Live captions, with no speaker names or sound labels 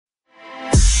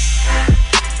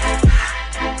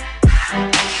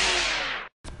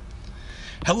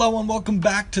Hello and welcome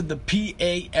back to the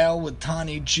PAL with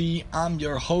Tani G. I'm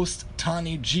your host,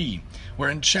 Tani G. We're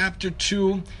in Chapter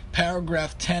 2,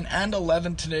 Paragraph 10 and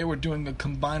 11. Today we're doing a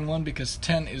combined one because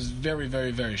 10 is very,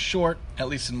 very, very short, at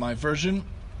least in my version.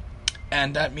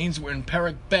 And that means we're in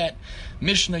Parak Bet,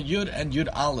 Mishnah Yud and Yud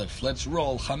Aleph. Let's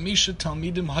roll. Chamisha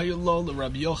Talmidim Hayulo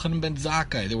Rabbi Yochanan ben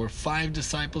Zakkai. There were 5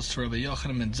 disciples to Rabbi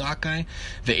Yochanan ben Zakkai.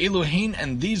 The Elohin,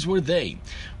 and these were they: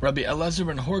 Rabbi Elazar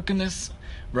ben Horkanus,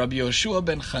 Rabbi Yoshua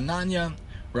ben Chananya,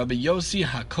 Rabbi Yossi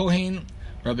HaKohen,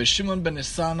 Rabbi Shimon ben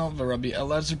Nisano, and Rabbi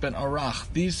Elazar ben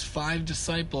Arach. These 5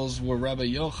 disciples were Rabbi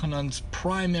Yochanan's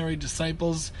primary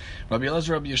disciples: Rabbi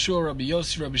Elazar, Rabbi Yeshua, Rabbi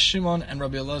Yossi, Rabbi Shimon, and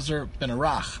Rabbi Elazar ben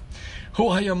Arach. Hu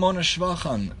hayamona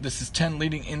shvachan. This is 10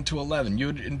 leading into 11.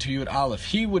 Yud into Yud Aleph.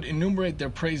 He would enumerate their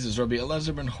praises. Rabbi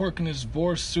Elazar ben Horkanus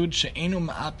bore sud she'enu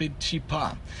ma'apid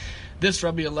chipa. This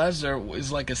Rabbi Elazar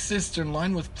is like a cistern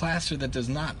lined with plaster that does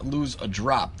not lose a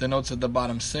drop. The notes at the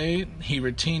bottom say he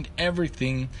retained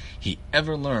everything he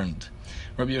ever learned.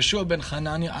 Rabbi Yeshua ben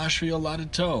Chananya Ashri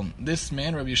Oladato. This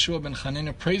man, Rabbi Yeshua ben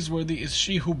Chananya, praiseworthy is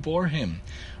she who bore him.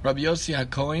 Rabbi Yossi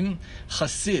HaKohen,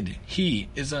 Chassid, he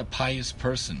is a pious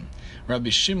person. Rabbi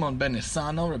Shimon ben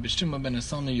Nisano, Rabbi Shimon ben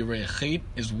Nisano Yirei Chet,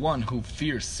 is one who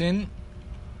fears sin.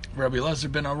 Rabbi Elazar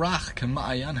ben Arach,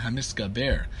 K'ma'ayan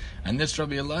hamiskaber. And this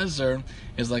Rabbi Elazar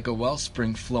is like a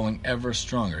wellspring flowing ever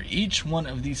stronger. Each one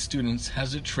of these students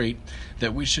has a trait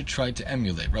that we should try to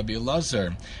emulate. Rabbi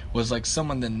Elazar was like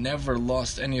someone that never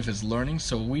lost any of his learning,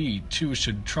 so we too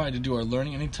should try to do our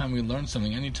learning. Anytime we learn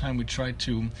something, anytime we try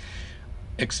to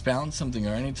expound something,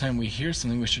 or anytime we hear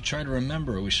something, we should try to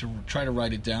remember it. We should try to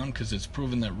write it down, because it's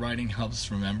proven that writing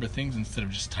helps remember things instead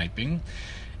of just typing.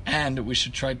 And we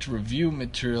should try to review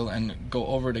material and go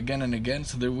over it again and again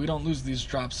so that we don't lose these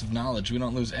drops of knowledge. We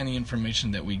don't lose any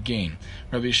information that we gain.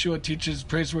 Rabbi Yeshua teaches,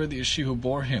 praiseworthy is she who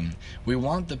bore him. We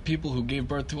want the people who gave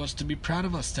birth to us to be proud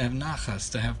of us, to have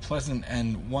nachas, to have pleasant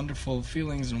and wonderful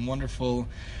feelings and wonderful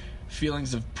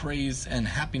feelings of praise and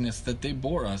happiness that they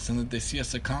bore us and that they see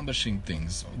us accomplishing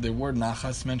things. The word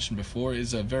nachas mentioned before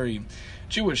is a very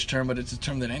Jewish term, but it's a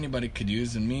term that anybody could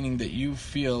use, and meaning that you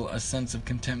feel a sense of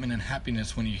contentment and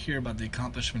happiness when you hear about the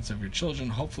accomplishments of your children.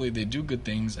 Hopefully they do good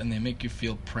things and they make you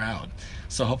feel proud.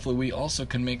 So hopefully we also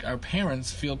can make our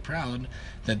parents feel proud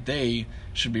that they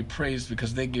should be praised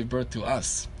because they gave birth to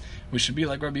us. We should be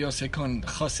like Rabbi Yossi HaKohen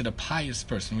Chassid, a pious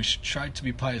person. We should try to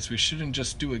be pious. We shouldn't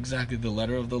just do exactly the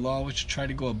letter of the law. We should try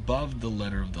to go above the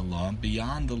letter of the law,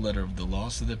 beyond the letter of the law,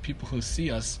 so that people who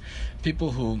see us,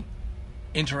 people who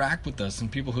interact with us, and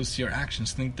people who see our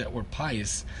actions think that we're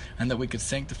pious and that we could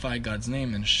sanctify God's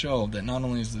name and show that not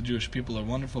only is the Jewish people a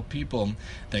wonderful people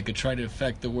that could try to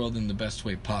affect the world in the best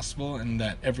way possible, and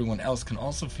that everyone else can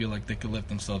also feel like they could lift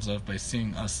themselves up by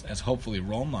seeing us as hopefully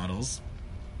role models,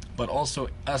 but also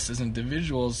us as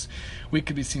individuals, we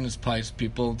could be seen as pious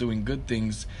people doing good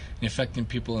things and affecting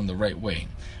people in the right way.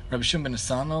 Rabbi Shimon ben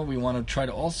Nisano, we want to try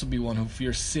to also be one who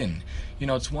fears sin. You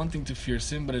know, it's one thing to fear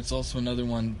sin, but it's also another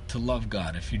one to love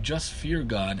God. If you just fear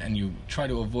God and you try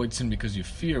to avoid sin because you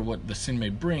fear what the sin may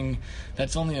bring,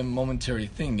 that's only a momentary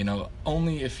thing. You know,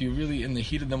 only if you really in the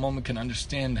heat of the moment can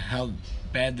understand how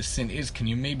bad the sin is can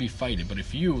you maybe fight it. But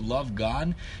if you love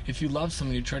God, if you love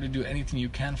someone, you try to do anything you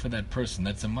can for that person.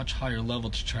 That's a much higher level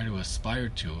to try to aspire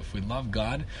to. If we love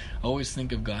God, always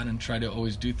think of God and try to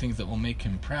always do things that will make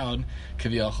him proud,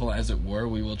 kaviyachol, as it were.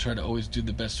 We will try to always do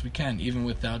the best we can, even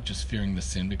without just fearing the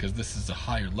sin, because this is a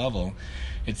higher level.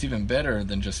 It's even better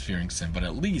than just fearing sin, but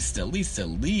at least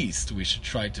we should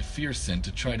try to fear sin,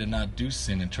 to try to not do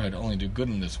sin and try to only do good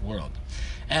in this world.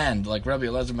 And like Rabbi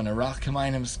Elazar ben Arach,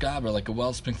 Kamayim Skaber, like a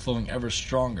wellspring flowing ever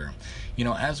stronger. You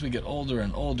know, as we get older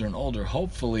and older and older,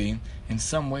 hopefully in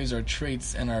some ways our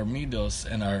traits and our midos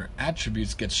and our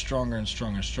attributes get stronger and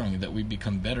stronger and stronger, that we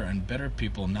become better and better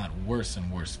people, not worse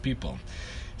and worse people.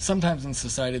 Sometimes in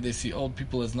society they see old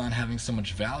people as not having so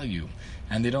much value,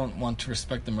 and they don't want to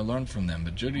respect them or learn from them.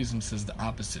 But Judaism says the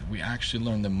opposite. We actually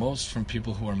learn the most from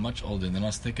people who are much older than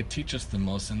us. They could teach us the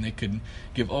most, and they could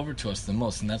give over to us the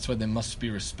most, and that's why they must be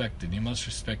respected. You must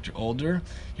respect your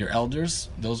elders,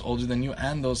 those older than you,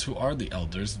 and those who are the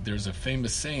elders. There's a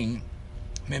famous saying,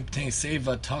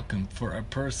 for a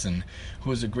person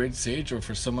who is a great sage, or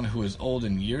for someone who is old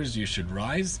in years, you should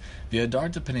rise,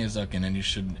 and you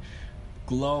should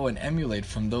glow and emulate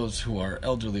from those who are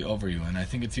elderly over you. And I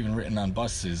think it's even written on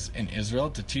buses in Israel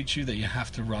to teach you that you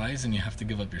have to rise and you have to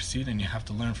give up your seat and you have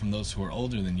to learn from those who are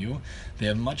older than you. They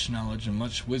have much knowledge and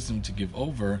much wisdom to give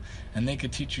over, and they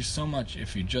could teach you so much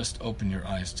if you just open your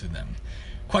eyes to them.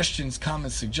 Questions,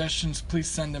 comments, suggestions, please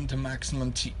send them to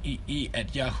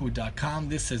MaximumTEE@yahoo.com.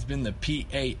 This has been the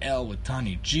PAL with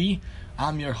Tani G.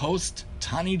 I'm your host,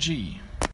 Tani G.